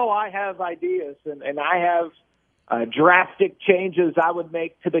 But I have ideas, and I have drastic changes I would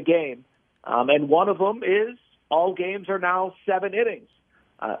make to the game. And one of them is all games are now 7 innings.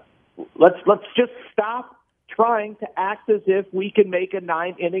 Let's just stop trying to act as if we can make a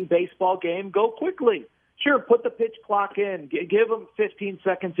 9-inning baseball game go quickly. Sure, put the pitch clock in. Give them 15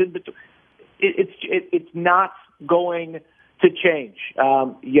 seconds in between. It's not going to change.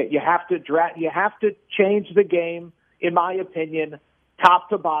 You have to change the game, in my opinion, top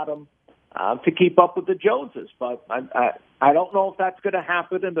to bottom, to keep up with the Joneses. But I don't know if that's going to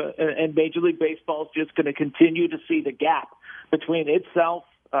happen, and Major League Baseball is just going to continue to see the gap between itself,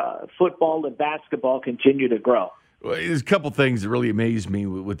 football, and basketball continue to grow. Well, there's a couple things that really amaze me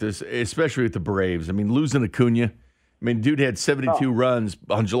with this, especially with the Braves. I mean, losing Acuna. Dude had 72 runs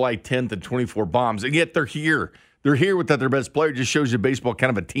on July 10th and 24 bombs, and yet they're here. They're here without their best player. Just shows you baseball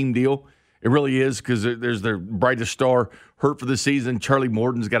kind of a team deal. It really is, because there's their brightest star hurt for the season. Charlie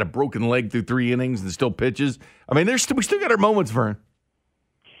Morton's got a broken leg through 3 innings and still pitches. I mean, we still got our moments, Vern.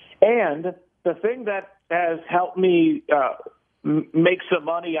 And the thing that has helped me make some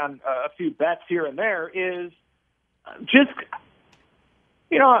money on a few bets here and there is just,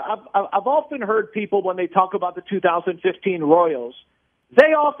 I've often heard people when they talk about the 2015 Royals,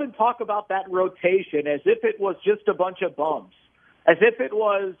 they often talk about that rotation as if it was just a bunch of bums, as if it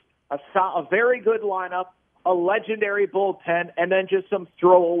was a very good lineup, a legendary bullpen, and then just some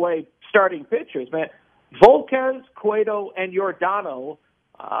throwaway starting pitchers. Man, Volquez, Cueto, and Giordano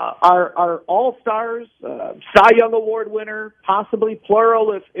are all-stars, Cy Young Award winner, possibly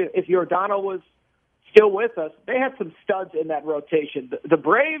plural if Giordano was still with us. They had some studs in that rotation. The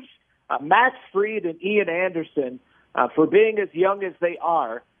Braves, Max Fried and Ian Anderson, for being as young as they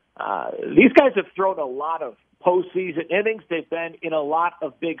are, these guys have thrown a lot of postseason innings. They've been in a lot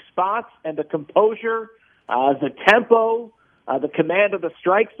of big spots, and the composure, the tempo, the command of the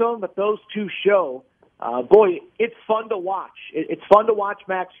strike zone that those two show, boy, it's fun to watch. It's fun to watch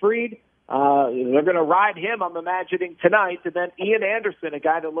Max Fried. They're going to ride him, I'm imagining, tonight. And then Ian Anderson, a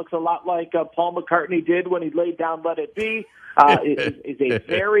guy that looks a lot like Paul McCartney did when he laid down Let It Be, is a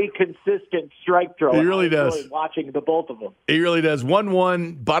very consistent strike thrower. He really does. Watching the both of them. He really does.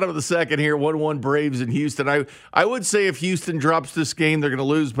 1-1, bottom of the second here, 1-1 Braves in Houston. I would say if Houston drops this game, they're going to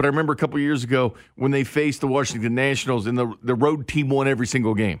lose. But I remember a couple years ago when they faced the Washington Nationals, and the road team won every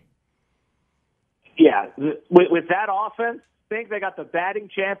single game. Yeah, with that offense, I think they got the batting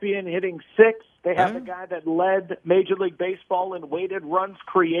champion hitting 6. They have the guy that led Major League Baseball in weighted runs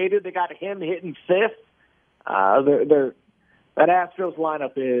created. They got him hitting 5th. That Astros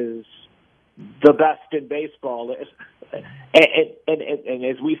lineup is the best in baseball. And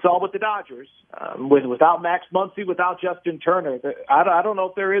as we saw with the Dodgers, without Max Muncy, without Justin Turner, I don't know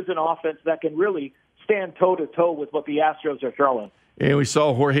if there is an offense that can really stand toe-to-toe with what the Astros are throwing. And we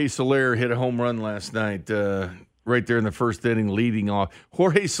saw Jorge Soler hit a home run last night, right there in the first inning, leading off.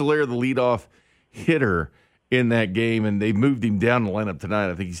 Jorge Soler, the leadoff hitter in that game, and they moved him down the lineup tonight.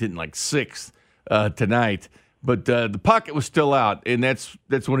 I think he's hitting like 6th tonight. But the pocket was still out, and that's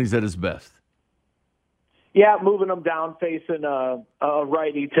when he's at his best. Yeah, moving him down, facing a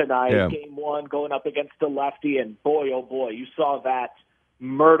righty tonight. Yeah. Game 1, going up against the lefty, and boy, oh boy, you saw that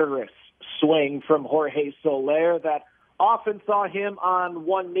murderous swing from Jorge Soler that often saw him on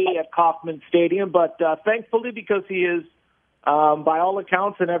one knee at Kauffman Stadium, but thankfully, because he is, by all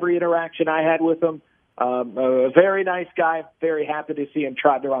accounts and every interaction I had with him, a very nice guy. Very happy to see him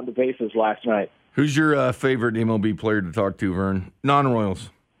trotting around the bases last night. Who's your favorite MLB player to talk to, Vern? Non-Royals.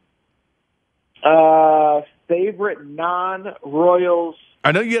 Favorite non-Royals.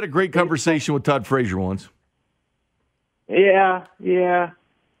 I know you had a great conversation with Todd Frazier once. Yeah.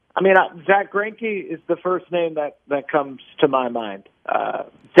 I mean, Zach Greinke is the first name that comes to my mind.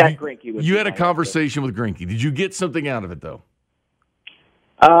 Zach Greinke. You had a conversation with Greinke. Did you get something out of it, though?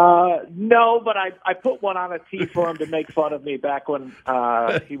 No, but I put one on a tee for him to make fun of me back when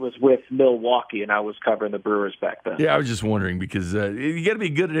he was with Milwaukee and I was covering the Brewers back then. Yeah, I was just wondering because you got to be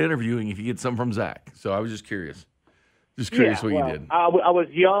good at interviewing if you get something from Zach. So I was just curious. What you did. I was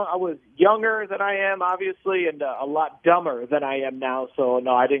young. I was younger than I am, obviously, and a lot dumber than I am now. So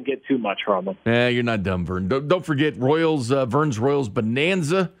no, I didn't get too much from him. You're not dumb, Vern. Don't forget Vern's Royals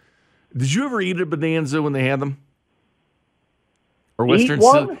Bonanza. Did you ever eat a Bonanza when they had them? Or Western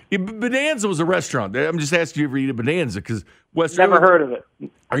Bonanza was a restaurant. I'm just asking you if you ever eat a Bonanza because Western. Never heard of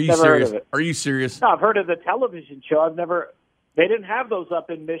it. Are you serious? Heard of it. Are you serious? No, I've heard of the television show. They didn't have those up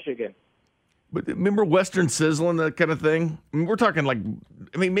in Michigan. But remember Western Sizzle and that kind of thing? I mean, we're talking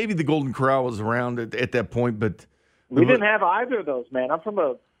maybe the Golden Corral was around at that point, but we didn't have either of those, man. I'm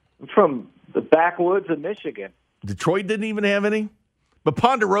from the backwoods of Michigan. Detroit didn't even have any? But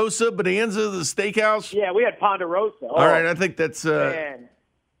Ponderosa, Bonanza, the steakhouse? Yeah, we had Ponderosa. All right, I think that's... Man,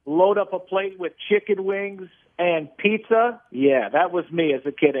 load up a plate with chicken wings and pizza. Yeah, that was me as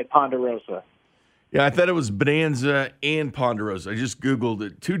a kid at Ponderosa. Yeah, I thought it was Bonanza and Ponderosa. I just Googled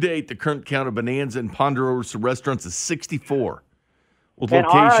it. To date, the current count of Bonanza and Ponderosa restaurants is 64. And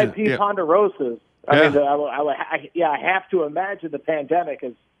R.I.P. Ponderosas. I have to imagine the pandemic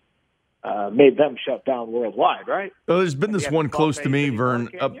has made them shut down worldwide, right? Well, there's been this one close to me, Vern.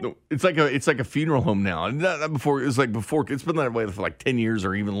 It's like a funeral home now. Not before. It's been that way for like 10 years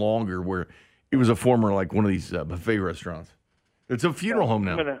or even longer. Where it was a former one of these buffet restaurants. It's a funeral home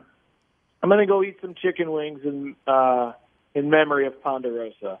now. I'm gonna go eat some chicken wings in memory of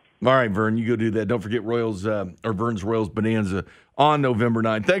Ponderosa. All right, Vern, you go do that. Don't forget Vern's Royals Bonanza on November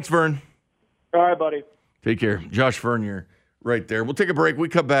 9th. Thanks, Vern. All right, buddy. Take care. Josh Vernier right there. We'll take a break. We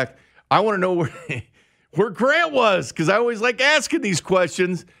come back. I want to know where Grant was, because I always like asking these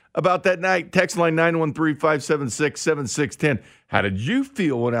questions about that night. Text line 913-576-7610. How did you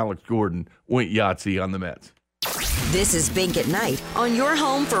feel when Alex Gordon went Yahtzee on the Mets? This is Bink at Night on your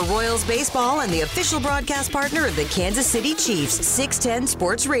home for Royals baseball and the official broadcast partner of the Kansas City Chiefs, 610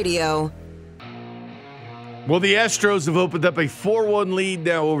 Sports Radio. Well, the Astros have opened up a 4-1 lead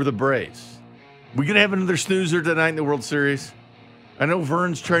now over the Braves. We going to have another snoozer tonight in the World Series? I know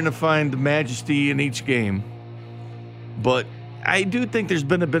Vern's trying to find majesty in each game, but I do think there's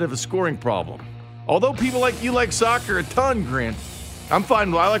been a bit of a scoring problem. Although people like you like soccer a ton, Grant, I'm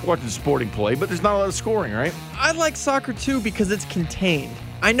fine. I like watching Sporting play, but there's not a lot of scoring, right? I like soccer too because it's contained.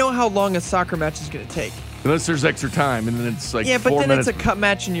 I know how long a soccer match is going to take. Unless there's extra time, and then it's like 4 minutes. Yeah, but then it's a cut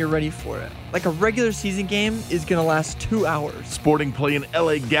match and you're ready for it. Like a regular season game is going to last 2 hours. Sporting play in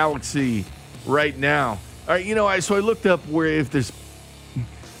LA Galaxy right now. All right, so I looked up where if there's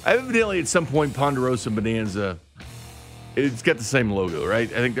evidently at some point Ponderosa and Bonanza, it's got the same logo,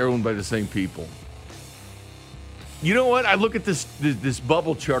 right? I think they're owned by the same people. You know what? I look at this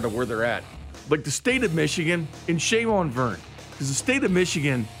bubble chart of where they're at. Like the state of Michigan, and shame on Vern, because the state of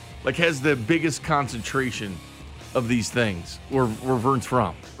Michigan has the biggest concentration of these things where Vern's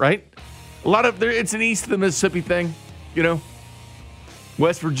from, right? A lot of it's an east of the Mississippi thing,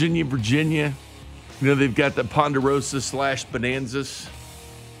 West Virginia, they've got the Ponderosa / Bonanzas.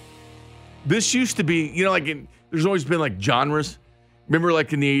 This used to be, there's always been genres. Remember,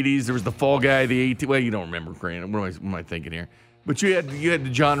 in the 80s, there was the Fall Guy, the 80s. Well, you don't remember, Grant. What am I thinking here? But you had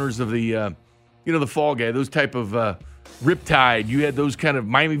the genres of the, the Fall Guy, those type of Riptide. You had those kind of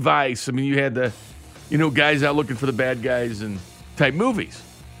Miami Vice. I mean, you had the, guys out looking for the bad guys and type movies.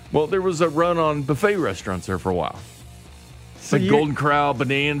 Well, there was a run on buffet restaurants there for a while. So Golden Corral,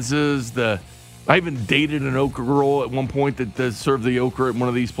 Bonanzas. I even dated an okra girl at one point that served the okra at one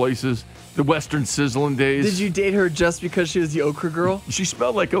of these places. The Western Sizzling days. Did you date her just because she was the okra girl? She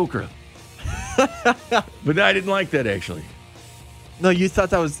smelled like okra. But I didn't like that, actually. No, you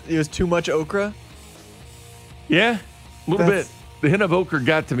thought it was too much okra? Yeah, a little bit. The hint of okra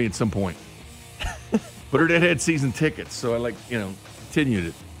got to me at some point. But her dad had season tickets, so I continued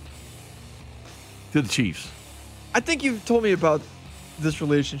it to the Chiefs. I think you've told me about this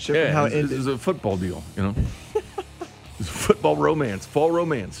relationship and how it ended. It was a football deal, It was a football romance, fall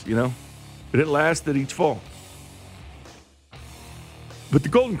romance, But it lasted each fall. But the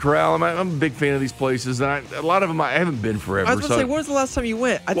Golden Corral, I'm a big fan of these places, and a lot of them I haven't been forever. I was going to say, when was the last time you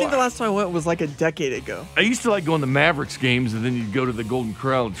went? I think the last time I went was a decade ago. I used to like going to Mavericks games, and then you'd go to the Golden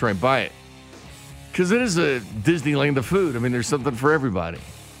Corral and try and buy it. Because it is a Disneyland of food. I mean, there's something for everybody.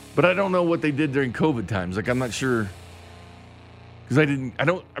 But I don't know what they did during COVID times. I'm not sure. Because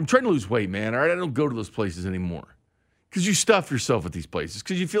I'm trying to lose weight, man. All right, I don't go to those places anymore. Because you stuff yourself at these places.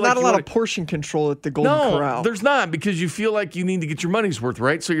 Because you feel not a lot of portion control at the Golden Corral. No, there's not, because you feel like you need to get your money's worth,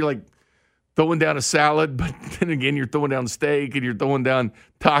 right? So you're throwing down a salad, but then again, you're throwing down steak, and you're throwing down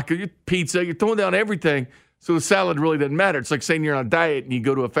taco, pizza, you're throwing down everything. So the salad really doesn't matter. It's like saying you're on a diet and you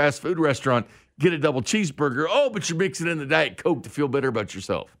go to a fast food restaurant, get a double cheeseburger. Oh, but you're mixing in the Diet Coke to feel better about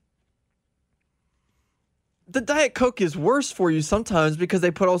yourself. The Diet Coke is worse for you sometimes because they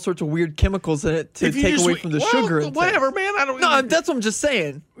put all sorts of weird chemicals in it to take away from the sugar. And whatever, man. That's what I'm just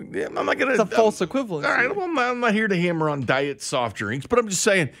saying. Yeah, I'm not gonna. It's a false equivalent. All right, I'm not here to hammer on diet soft drinks, but I'm just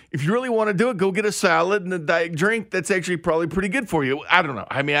saying, if you really want to do it, go get a salad and a diet drink. That's actually probably pretty good for you. I don't know.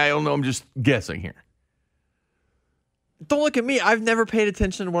 I don't know. I'm just guessing here. Don't look at me. I've never paid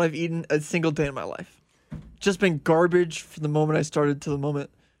attention to what I've eaten a single day in my life. Just been garbage from the moment I started to the moment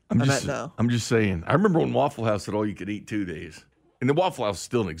I'm at now. I'm just saying. I remember when Waffle House had all you could eat 2 days. And the Waffle House is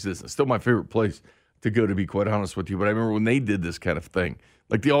still in existence. Still my favorite place to go, to be quite honest with you. But I remember when they did this kind of thing.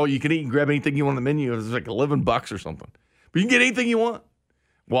 Like the all you can eat and grab anything you want on the menu. It was like $11 or something. But you can get anything you want.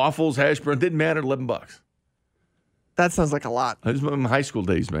 Waffles, hash brown, didn't matter, $11. That sounds like a lot. That was my high school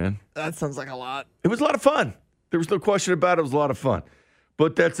days, man. That sounds like a lot. It was a lot of fun. There was no question about it. It was a lot of fun.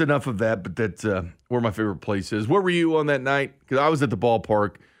 But that's enough of that. But that's where my favorite place is. Where were you on that night? Because I was at the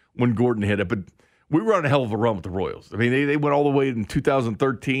ballpark when Gordon hit it. But we were on a hell of a run with the Royals. I mean, they went all the way in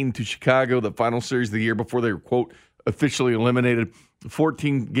 2013 to Chicago, the final series of the year before they were, quote, officially eliminated.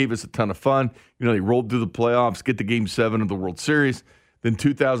 14 gave us a ton of fun. They rolled through the playoffs, get to Game 7 of the World Series. Then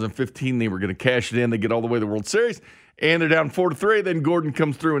 2015, they were going to cash it in. They get all the way to the World Series, and they're down 4-3. Then Gordon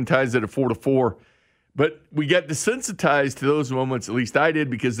comes through and ties it at 4-4. But we got desensitized to those moments, at least I did,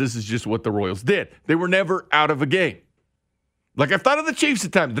 because this is just what the Royals did. They were never out of a game. Like I've thought of the Chiefs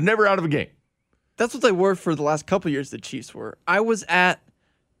at times. They're never out of a game. That's what they were for the last couple of years, the Chiefs were. I was a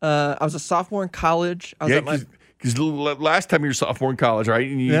sophomore in college. Because Because last time you were sophomore in college, right?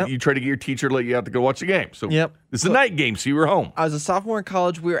 And you tried to get your teacher to let you out to go watch the game. So it's a night game, so you were home. I was a sophomore in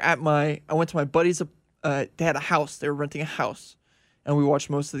college. I went to my buddy's. They had a house. They were renting a house, and we watched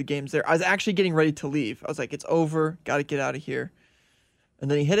most of the games there. I was actually getting ready to leave. I was like, "It's over. Got to get out of here."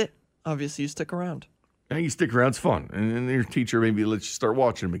 And then he hit it. Obviously, you stick around. Yeah, you stick around. It's fun, and then your teacher maybe lets you start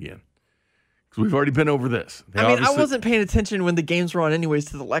watching them again. Because we've already been over this. I wasn't paying attention when the games were on anyways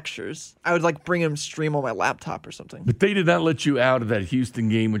to the lectures. I would bring them stream on my laptop or something. But they did not let you out of that Houston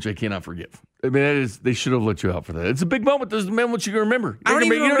game, which I cannot forgive. I mean, they should have let you out for that. It's a big moment. There's a moment you can remember. You don't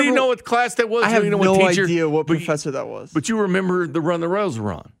even know what class that was. I have no idea what professor that was. But you remember the run the Rails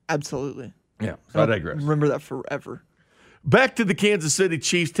were on. Absolutely. Yeah, so I digress. Remember that forever. Back to the Kansas City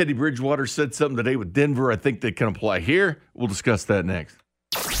Chiefs. Teddy Bridgewater said something today with Denver. I think that can apply here. We'll discuss that next.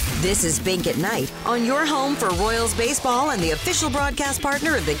 This is Bink at Night on your home for Royals baseball and the official broadcast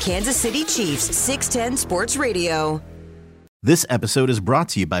partner of the Kansas City Chiefs, 610 Sports Radio. This episode is brought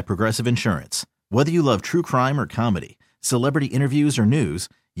to you by Progressive Insurance. Whether you love true crime or comedy, celebrity interviews or news,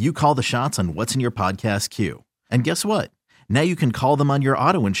 you call the shots on what's in your podcast queue. And guess what? Now you can call them on your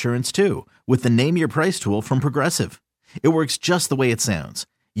auto insurance too with the Name Your Price tool from Progressive. It works just the way it sounds.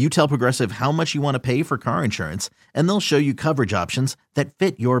 You tell Progressive how much you want to pay for car insurance, and they'll show you coverage options that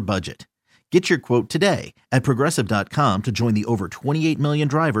fit your budget. Get your quote today at Progressive.com to join the over 28 million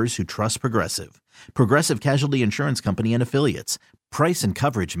drivers who trust Progressive. Progressive Casualty Insurance Company and Affiliates. Price and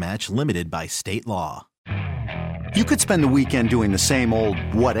coverage match limited by state law. You could spend the weekend doing the same old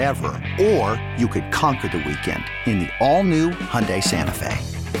whatever, or you could conquer the weekend in the all-new Hyundai Santa Fe.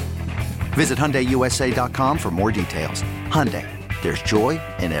 Visit HyundaiUSA.com for more details. Hyundai. There's joy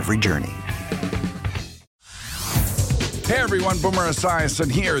in every journey. Hey everyone, Boomer Esiason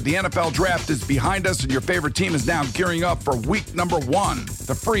here. The NFL Draft is behind us and your favorite team is now gearing up for week number 1.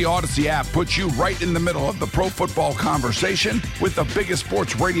 The free Odyssey app puts you right in the middle of the pro football conversation with the biggest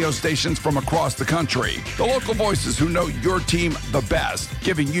sports radio stations from across the country. The local voices who know your team the best,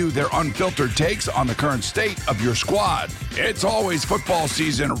 giving you their unfiltered takes on the current state of your squad. It's always football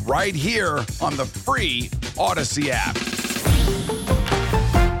season right here on the free Odyssey app.